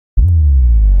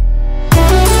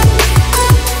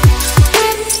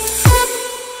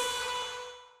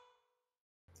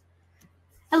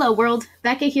Hello world,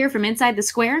 Becca here from Inside the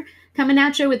Square, coming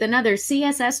at you with another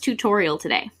CSS tutorial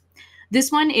today. This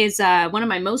one is one of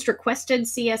my most requested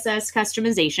CSS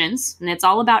customizations, and it's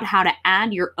all about how to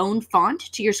add your own font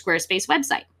to your Squarespace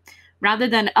website. Rather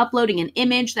than uploading an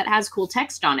image that has cool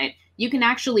text on it, you can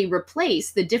actually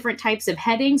replace the different types of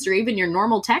headings or even your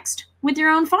normal text with your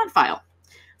own font file.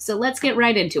 So let's get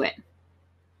right into it.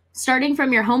 Starting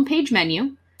from your homepage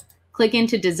menu, click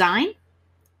into Design,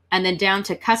 and then down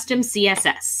to Custom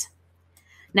CSS.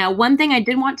 Now, one thing I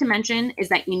did want to mention is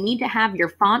that you need to have your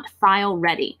font file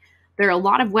ready. There are a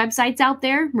lot of websites out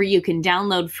there where you can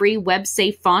download free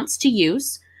web-safe fonts to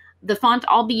use. The font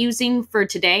I'll be using for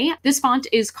today, this font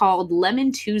is called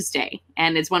Lemon Tuesday,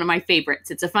 and it's one of my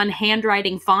favorites. It's a fun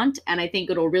handwriting font, and I think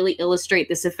it'll really illustrate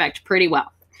this effect pretty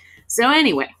well. So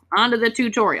anyway, on to the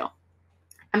tutorial.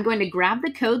 I'm going to grab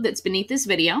the code that's beneath this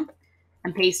video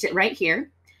and paste it right here.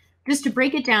 Just to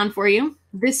break it down for you,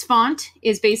 this font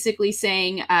is basically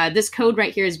saying, this code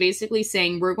right here is basically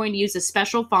saying we're going to use a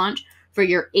special font for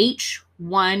your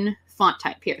H1 font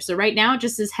type here. So right now it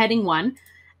just says heading 1,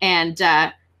 and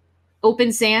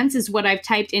Open Sans is what I've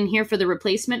typed in here for the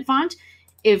replacement font.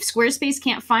 If Squarespace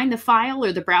can't find the file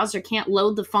or the browser can't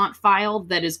load the font file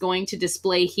that is going to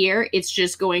display here, it's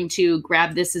just going to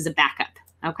grab this as a backup.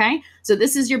 Okay, so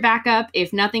this is your backup.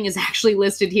 If nothing is actually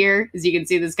listed here, as you can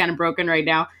see, this is kind of broken right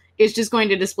now, it's just going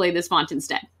to display this font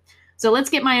instead. So let's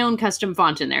get my own custom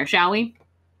font in there, shall we?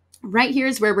 Right here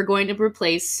is where we're going to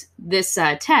replace this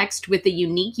text with the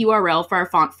unique URL for our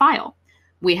font file.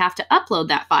 We have to upload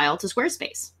that file to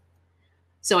Squarespace.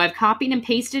 So I've copied and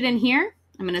pasted in here.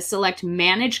 I'm going to select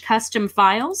Manage Custom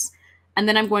Files, and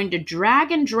then I'm going to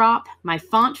drag and drop my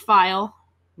font file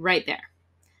right there.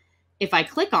 If I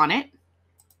click on it,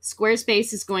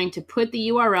 Squarespace is going to put the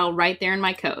URL right there in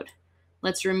my code.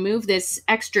 Let's remove this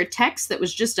extra text that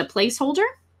was just a placeholder,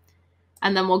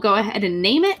 and then we'll go ahead and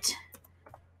name it.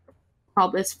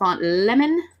 Call this font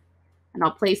Lemon, and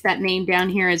I'll place that name down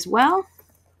here as well.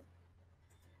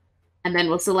 And then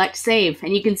we'll select Save.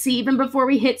 And you can see even before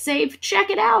we hit Save, check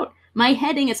it out. My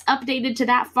heading is updated to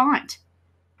that font.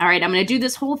 All right, I'm going to do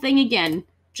this whole thing again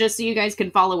just so you guys can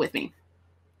follow with me.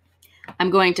 I'm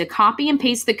going to copy and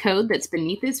paste the code that's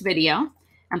beneath this video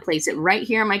and place it right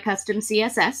here in my custom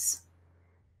CSS.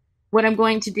 What I'm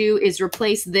going to do is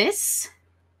replace this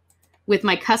with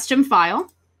my custom file. I'm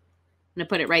going to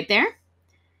put it right there.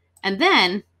 And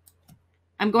then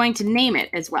I'm going to name it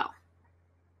as well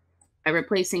by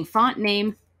replacing font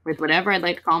name with whatever I'd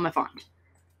like to call my font.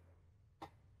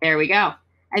 There we go.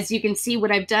 As you can see,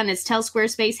 what I've done is tell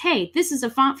Squarespace, hey, this is a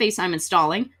font face I'm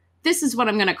installing. This is what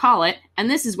I'm going to call it, and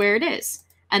this is where it is.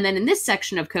 And then in this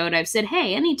section of code, I've said,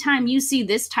 hey, anytime you see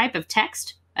this type of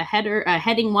text, a header, a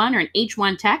heading 1 or an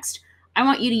H1 text, I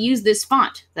want you to use this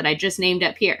font that I just named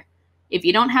up here. If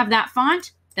you don't have that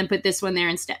font, then put this one there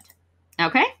instead.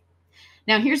 Okay?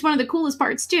 Now here's one of the coolest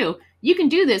parts too. You can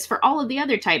do this for all of the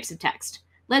other types of text.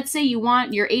 Let's say you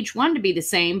want your H1 to be the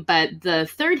same, but the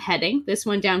third heading, this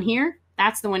one down here,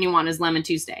 that's the one you want is Lemon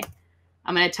Tuesday.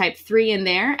 I'm going to type 3 in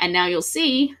there, and now you'll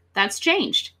see that's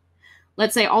changed.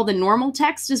 Let's say all the normal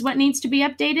text is what needs to be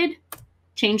updated.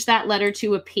 Change that letter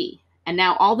to a P. And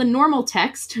now all the normal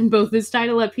text, both this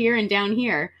title up here and down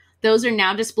here, those are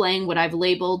now displaying what I've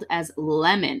labeled as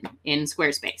lemon in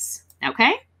Squarespace.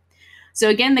 Okay? So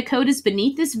again, the code is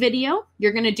beneath this video.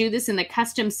 You're going to do this in the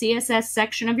custom CSS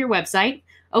section of your website.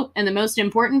 Oh, and the most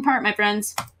important part, my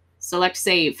friends, select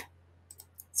Save.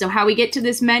 So how we get to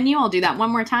this menu, I'll do that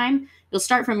one more time. You'll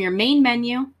start from your main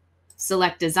menu,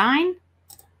 select Design,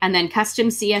 and then Custom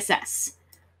CSS.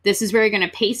 This is where you're going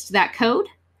to paste that code.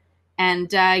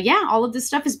 And yeah, all of this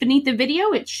stuff is beneath the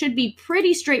video. It should be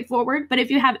pretty straightforward, but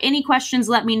if you have any questions,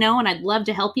 let me know, and I'd love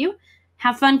to help you.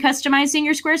 Have fun customizing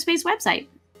your Squarespace website.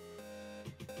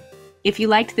 If you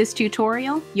liked this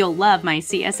tutorial, you'll love my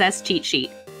CSS cheat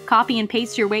sheet. Copy and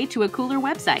paste your way to a cooler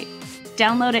website.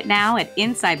 Download it now at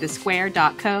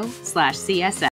insidethesquare.co/CSS.